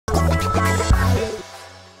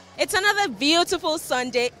It's another beautiful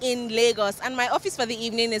Sunday in Lagos, and my office for the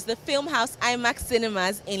evening is the Film House IMAX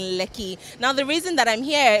Cinemas in Lekki. Now, the reason that I'm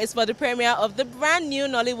here is for the premiere of the brand new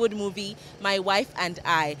Nollywood movie, My Wife and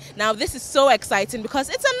I. Now, this is so exciting because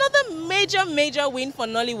it's another major win for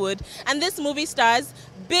Nollywood, and this movie stars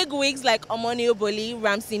big wigs like Omoni Oboli,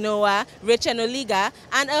 Ramsey Noah, Rachel Oliga,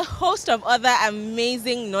 and a host of other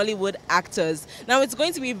amazing Nollywood actors. Now, it's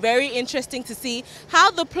going to be very interesting to see how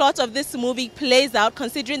the plot of this movie plays out,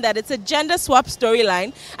 considering that it's a gender swap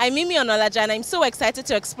storyline. I'm Mimi Onolaja, and I'm so excited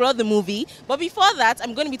to explore the movie. But before that,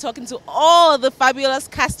 I'm going to be talking to all the fabulous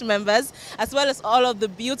cast members, as well as all of the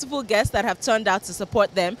beautiful guests that have turned out to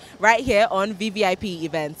support them right here on VVIP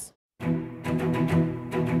Events.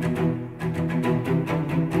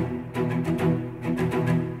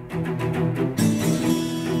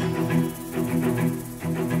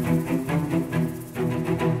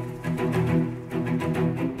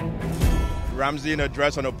 Ramsey in a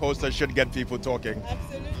dress on a poster should get people talking.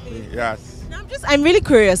 Absolutely. Yes. Now, I'm really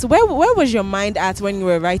curious. Where was your mind at when you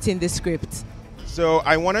were writing this script? So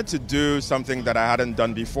I wanted to do something that I hadn't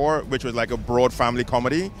done before, which was like a broad family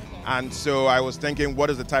comedy. And so I was thinking,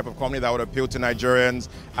 what is the type of comedy that would appeal to Nigerians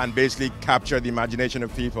and basically capture the imagination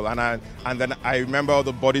of people? And then I remember all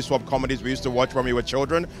the body swap comedies we used to watch when we were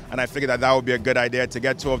children, and I figured that would be a good idea to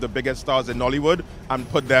get two of the biggest stars in Nollywood and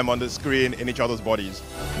put them on the screen in each other's bodies.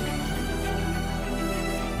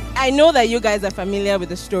 I know that you guys are familiar with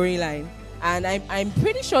the storyline, and I'm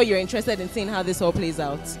pretty sure you're interested in seeing how this all plays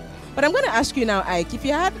out. But I'm going to ask you now, Ike, if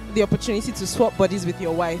you had the opportunity to swap bodies with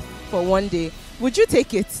your wife for one day, would you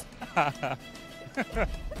take it? I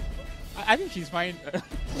think she's fine.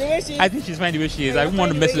 The way she is? I think she's fine the way she is. I wouldn't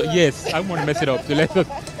want to mess it up. Yes, I wouldn't want to mess it up. So let's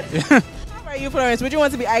How about you, Florence? Would you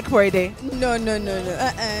want to be Ike for a day? No. I'm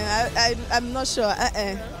not sure.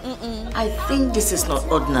 I think this is not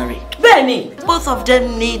ordinary. Benny, both of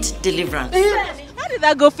them need deliverance. How did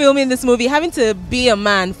that go filming this movie, having to be a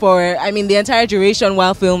man for, the entire duration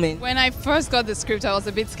while filming? When I first got the script, I was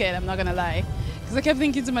a bit scared, I'm not gonna lie. Because I kept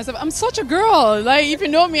thinking to myself, I'm such a girl. Like, if you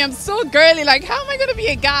know me, I'm so girly. Like, how am I gonna be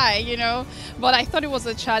a guy, you know? But I thought it was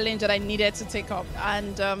a challenge that I needed to take up.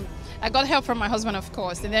 And I got help from my husband, of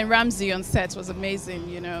course, and then Ramsey on set was amazing,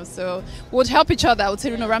 you know, so we would help each other. I would say,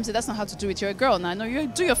 Ramsey, that's not how to do it. You're a girl now. No, you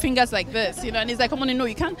do your fingers like this, you know, and he's like, come on, no,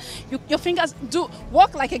 you can't. Your fingers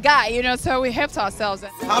walk like a guy, you know, so we helped ourselves.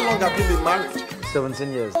 How long have you been married?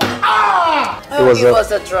 17 years. It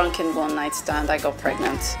was a drunken one-night stand. I got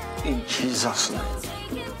pregnant. In Jesus' name.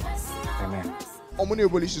 Amen. Omoni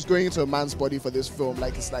Oboli, she's going into a man's body for this film,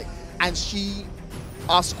 and she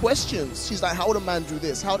ask questions. She's like, how would a man do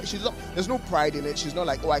this? There's no pride in it. She's not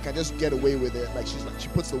like, oh, I can just get away with it. She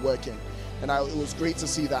puts the work in. And it was great to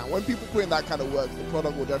see that. When people put in that kind of work, the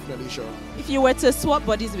product will definitely show. If you were to swap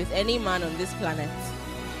bodies with any man on this planet,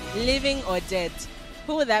 living or dead,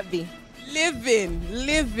 who would that be? Living.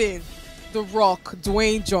 The Rock,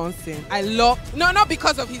 Dwayne Johnson. Not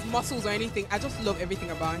because of his muscles or anything. I just love everything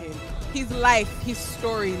about him. His life, his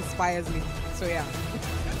story inspires me. So yeah.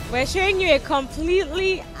 We're showing you a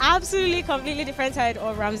absolutely different side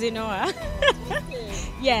of Ramsey Noah.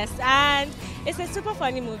 Yes, and it's a super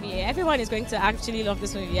funny movie. Everyone is going to actually love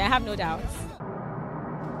this movie. I have no doubts.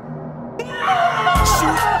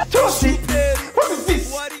 What is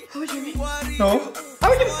this? What do you mean? No.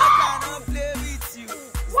 What is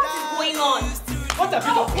going on? What have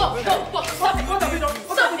you done? Stop it. What have you done?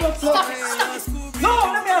 Stop it. No,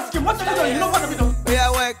 let me ask you. What have you done? You know what have you done?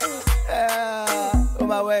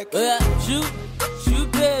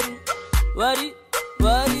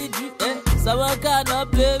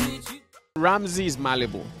 Ramsey is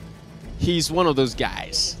malleable. He's one of those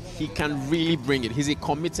guys. He can really bring it. He's a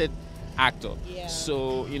committed actor. Yeah.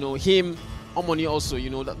 So, him, Omoni also,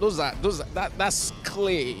 that's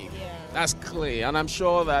clay. Yeah. That's clay. And I'm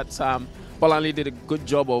sure that Bolanle did a good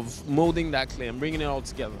job of molding that clay and bringing it all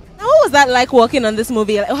together. Now, what was that like working on this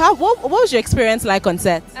movie? What was your experience like on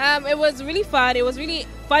set? It was really fun. It was really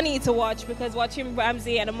funny to watch because watching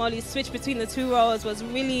Ramsey and Omoli switch between the two roles was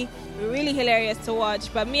really hilarious to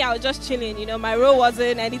watch. But me, I was just chilling. My role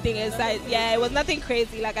wasn't anything inside. Yeah, it was nothing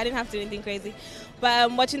crazy. Like, I didn't have to do anything crazy.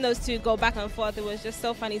 But watching those two go back and forth, it was just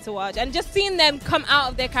so funny to watch. And just seeing them come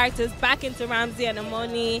out of their characters back into Ramsey and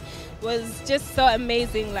Omoni was just so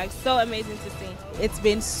amazing, so amazing to see. It's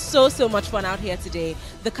been so much fun out here today.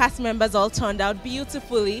 The cast members all turned out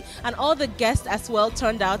beautifully, and all the guests as well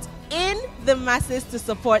turned out in the masses to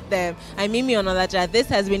support them. I'm Mimi Onolaja. This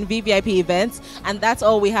has been VVIP Events, and that's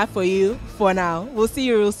all we have for you for now. We'll see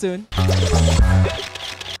you real soon.